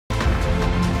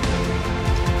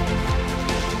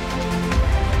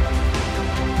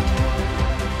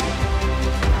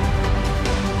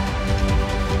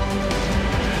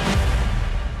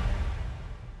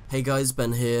Hey guys,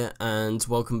 Ben here, and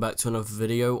welcome back to another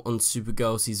video on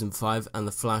Supergirl Season 5 and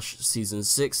The Flash Season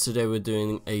 6. Today we're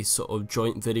doing a sort of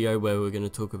joint video where we're going to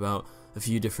talk about a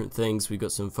few different things. We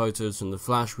got some photos from The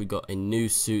Flash, we got a new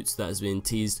suit that has been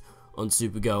teased on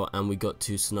Supergirl, and we got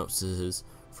two synopsises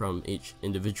from each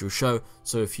individual show.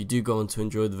 So if you do go on to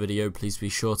enjoy the video, please be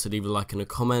sure to leave a like and a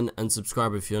comment and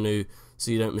subscribe if you're new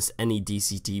so you don't miss any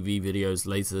DCTV videos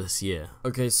later this year.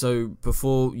 Okay, so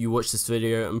before you watch this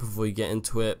video and before you get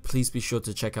into it, please be sure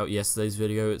to check out yesterday's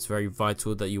video. It's very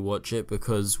vital that you watch it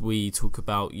because we talk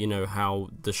about, you know, how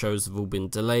the shows have all been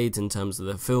delayed in terms of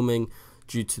their filming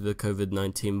due to the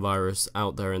COVID-19 virus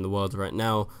out there in the world right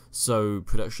now. So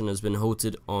production has been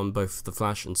halted on both The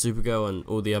Flash and Supergirl and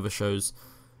all the other shows.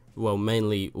 Well,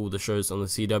 mainly all the shows on the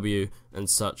CW and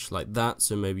such like that.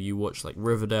 So maybe you watch like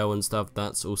Riverdale and stuff.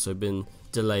 That's also been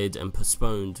delayed and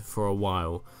postponed for a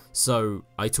while. So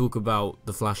I talk about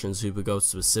The Flash and Supergirl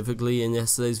specifically in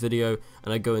yesterday's video,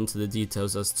 and I go into the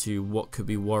details as to what could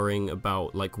be worrying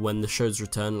about, like when the shows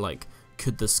return. Like,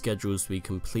 could the schedules be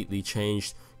completely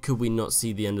changed? Could we not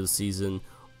see the end of the season?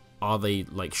 Are they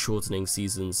like shortening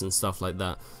seasons and stuff like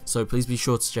that? So please be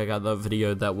sure to check out that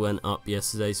video that went up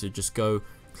yesterday. So just go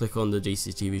click on the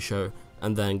DCTV show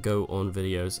and then go on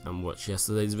videos and watch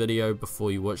yesterday's video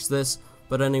before you watch this.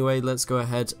 But anyway, let's go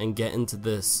ahead and get into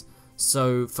this.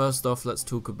 So first off, let's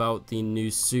talk about the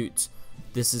new suit.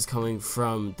 This is coming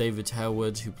from David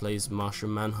Harewood, who plays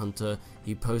Martian Manhunter.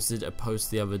 He posted a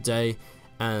post the other day,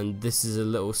 and this is a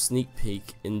little sneak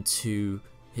peek into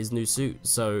his new suit.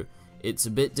 So it's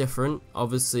a bit different.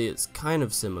 Obviously it's kind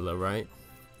of similar, right?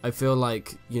 I feel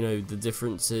like, you know, the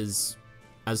difference is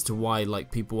as to why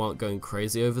like people aren't going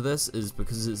crazy over this is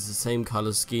because it's the same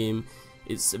color scheme.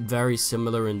 It's very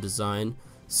similar in design.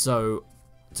 So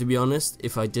to be honest,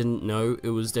 if I didn't know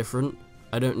it was different,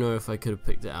 I don't know if I could have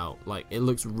picked it out. Like, it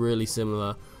looks really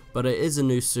similar, but it is a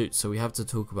new suit, so we have to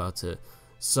talk about it.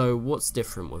 So what's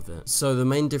different with it? So the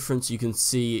main difference you can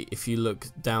see if you look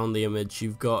down the image,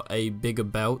 you've got a bigger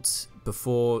belt.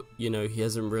 Before, you know, he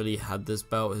hasn't really had this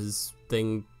belt. His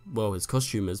thing, well, his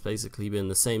costume has basically been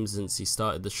the same since he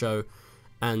started the show,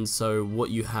 and so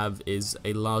what you have is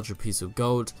a larger piece of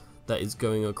gold that is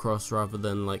going across rather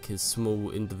than like his small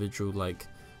individual like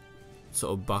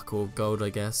sort of buckle of gold, I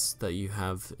guess, that you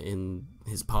have in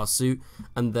his past suit.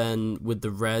 And then with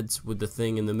the red, with the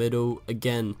thing in the middle,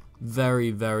 again,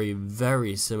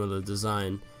 very similar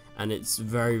design, and it's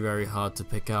very hard to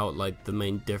pick out like the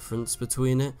main difference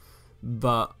between it.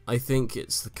 But I think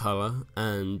it's the color,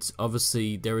 and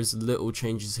obviously there is little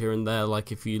changes here and there.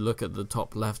 Like if you look at the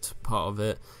top left part of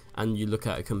it and you look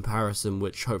at a comparison,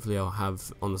 which hopefully I'll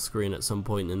have on the screen at some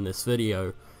point in this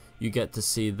video, you get to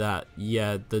see that,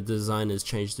 yeah, the design has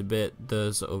changed a bit.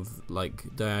 The sort of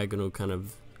like diagonal kind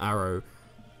of arrow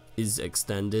is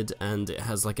extended, and it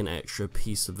has like an extra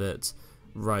piece of it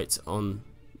right on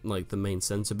like the main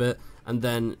center bit. And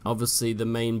then obviously the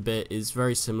main bit is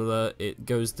very similar. It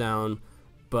goes down,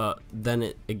 but then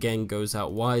it again goes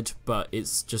out wide, but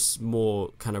it's just more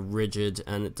kind of rigid,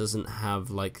 and it doesn't have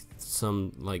like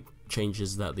some like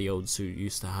changes that the old suit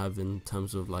used to have in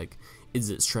terms of like,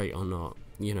 is it straight or not,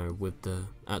 you know, with the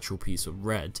actual piece of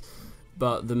red.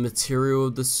 But the material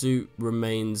of the suit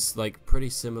remains like pretty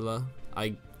similar.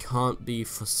 I can't be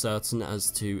for certain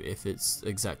as to if it's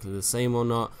exactly the same or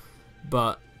not,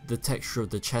 but the texture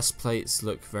of the chest plates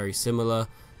look very similar,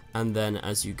 and then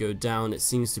as you go down it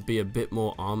seems to be a bit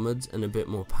more armored and a bit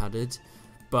more padded.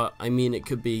 But I mean, it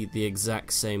could be the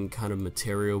exact same kind of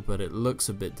material, but it looks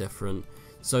a bit different.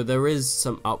 So there is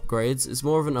some upgrades. It's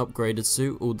more of an upgraded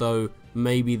suit, although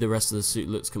maybe the rest of the suit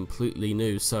looks completely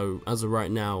new. So as of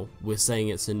right now, we're saying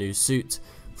it's a new suit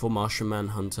for Martian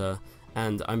Manhunter,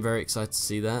 and I'm very excited to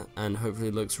see that, and hopefully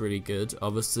it looks really good.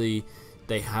 Obviously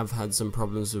they have had some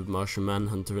problems with Martian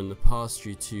Manhunter in the past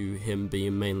due to him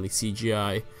being mainly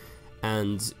CGI,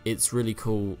 and it's really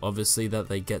cool obviously that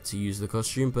they get to use the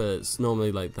costume, but it's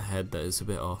normally like the head that is a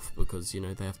bit off because, you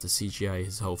know, they have to CGI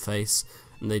his whole face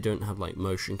and they don't have like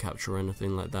motion capture or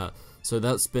anything like that. So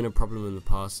that's been a problem in the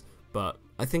past, but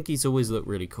I think he's always looked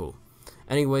really cool.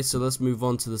 Anyway, so let's move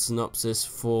on to the synopsis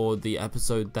for the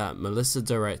episode that Melissa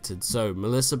directed. So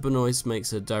Melissa Benoist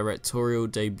makes her directorial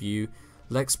debut.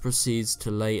 Lex proceeds to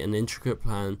lay an intricate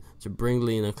plan to bring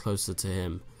Lena closer to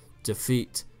him,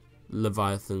 defeat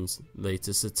Leviathan's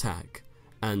latest attack,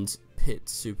 and pit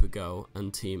Supergirl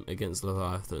and team against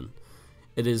Leviathan.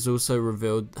 It is also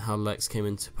revealed how Lex came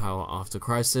into power after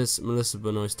Crisis. Melissa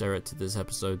Benoist directed this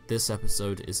episode. This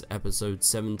episode is episode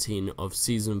 17 of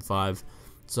season 5,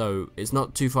 so it's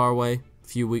not too far away, a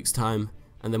few weeks time,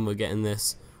 and then we're getting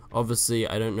this. Obviously,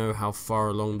 I don't know how far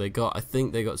along they got. I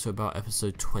think they got to about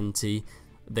episode 20.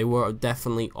 They were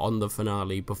definitely on the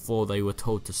finale before they were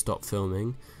told to stop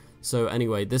filming. So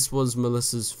anyway, this was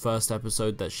Melissa's first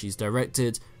episode that she's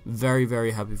directed. Very,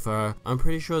 very happy for her. I'm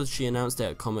pretty sure that she announced it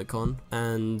at Comic-Con,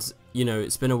 and you know,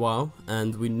 it's been a while,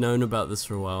 and we've known about this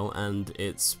for a while, and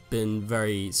it's been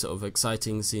very sort of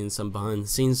exciting seeing some behind the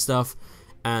scenes stuff,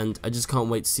 and I just can't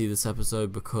wait to see this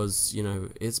episode because, you know,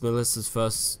 it's Melissa's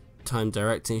first time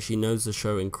directing. She knows the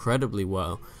show incredibly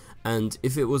well, and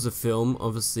if it was a film,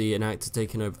 obviously an actor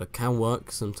taking over can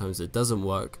work, sometimes it doesn't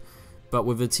work, but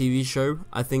with a TV show,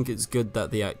 I think it's good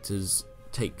that the actors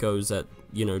take goes at,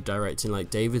 you know, directing. Like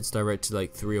David's directed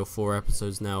like 3 or 4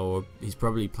 episodes now, or he's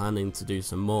probably planning to do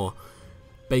some more.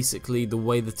 Basically, the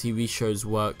way the TV shows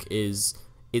work is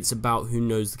it's about who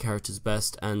knows the characters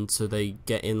best, and so they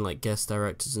get in like guest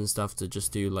directors and stuff to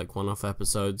just do like one-off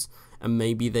episodes, and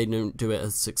maybe they don't do it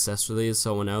as successfully as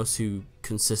someone else who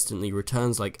consistently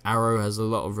returns. Like Arrow has a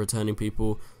lot of returning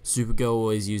people. Supergirl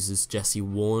always uses Jesse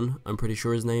Warren, I'm pretty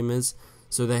sure his name is.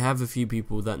 So they have a few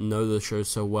people that know the show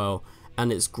so well,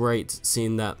 and it's great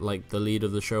seeing that like the lead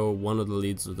of the show, or one of the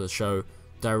leads of the show,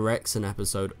 directs an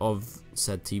episode of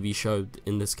said TV show,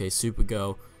 in this case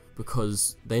Supergirl,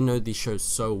 because they know these shows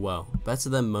so well, better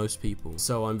than most people.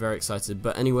 So I'm very excited.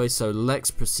 But anyway, so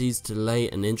Lex proceeds to lay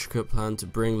an intricate plan to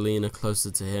bring Lena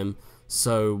closer to him.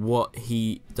 So what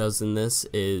he does in this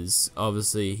is,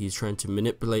 obviously he's trying to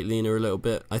manipulate Lena a little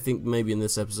bit. I think maybe in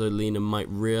this episode Lena might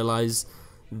realize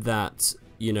that,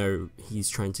 you know, he's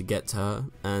trying to get to her,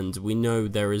 and we know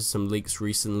there is some leaks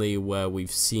recently where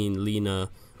we've seen Lena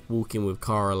walking with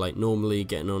Kara like normally,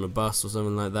 getting on a bus or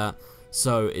something like that.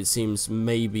 So it seems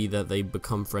maybe that they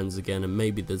become friends again, and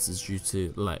maybe this is due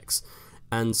to Lex.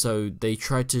 And so they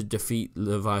try to defeat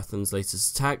Leviathan's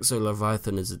latest attack, so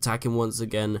Leviathan is attacking once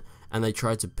again, and they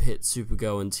try to pit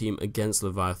Supergirl and team against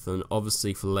Leviathan,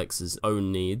 obviously for Lex's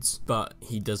own needs, but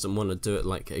he doesn't want to do it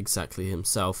like exactly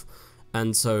himself.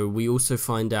 And so we also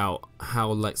find out how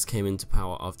Lex came into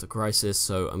power after Crisis,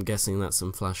 so I'm guessing that's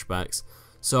some flashbacks.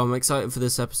 So I'm excited for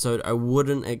this episode. I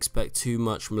wouldn't expect too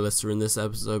much Melissa in this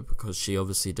episode because she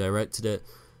obviously directed it,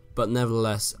 but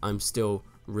nevertheless I'm still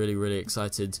really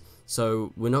excited.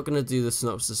 So we're not going to do the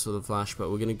synopsis for the Flash,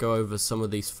 but we're going to go over some of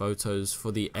these photos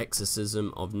for the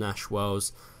exorcism of Nash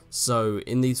Wells. So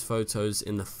in these photos,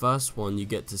 in the first one you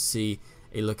get to see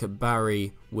a look at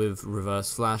Barry with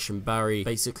Reverse Flash, and Barry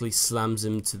basically slams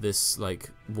him to this like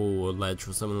wall or ledge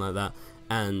or something like that,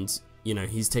 and you know,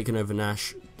 he's taken over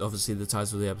Nash. Obviously the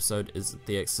title of the episode is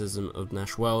The Exorcism of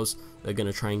Nash Wells. They're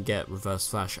going to try and get Reverse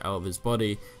Flash out of his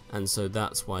body, and so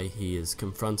that's why he is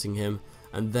confronting him.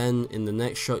 And then in the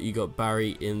next shot you got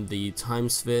Barry in the time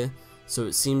sphere, so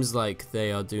it seems like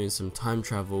they are doing some time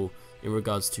travel in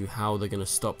regards to how they're going to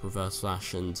stop Reverse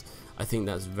Flash, and I think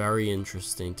that's very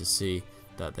interesting to see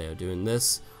that they are doing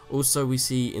this. Also we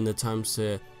see in the time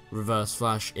sphere Reverse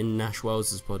Flash in Nash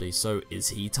Wells' body, so is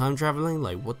he time traveling?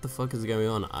 Like, what the fuck is going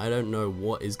on? I don't know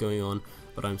what is going on,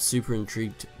 but I'm super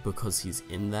intrigued because he's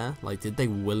in there. Like, did they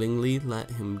willingly let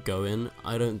him go in?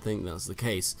 I don't think that's the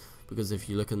case, because if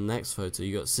you look at the next photo,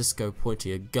 you got Cisco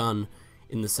pointing a gun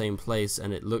in the same place,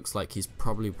 and it looks like he's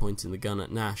probably pointing the gun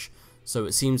at Nash. So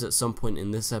it seems at some point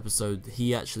in this episode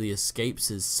he actually escapes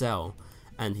his cell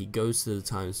and he goes to the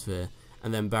time sphere,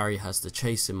 and then Barry has to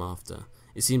chase him after.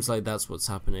 It seems like that's what's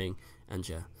happening, and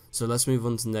yeah. So let's move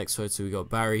on to the next photo. We got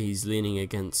Barry, he's leaning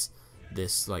against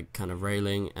this like kind of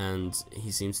railing, and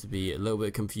he seems to be a little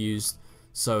bit confused.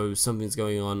 So something's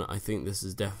going on. I think this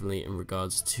is definitely in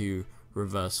regards to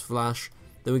Reverse Flash.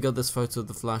 Then we got this photo of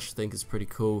the Flash. I think it's pretty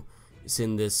cool. It's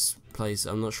in this place,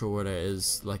 I'm not sure what it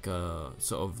is, like a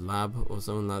sort of lab or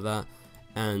something like that.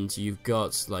 And you've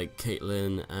got like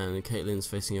Caitlin, and Caitlin's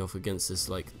facing off against this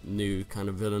like new kind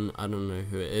of villain. I don't know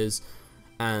who it is.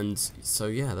 And so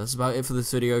yeah, that's about it for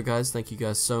this video, guys. Thank you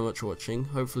guys so much for watching.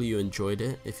 Hopefully you enjoyed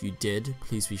it. If you did,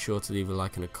 please be sure to leave a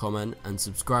like and a comment, and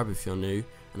subscribe if you're new,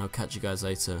 and I'll catch you guys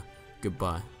later.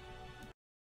 Goodbye.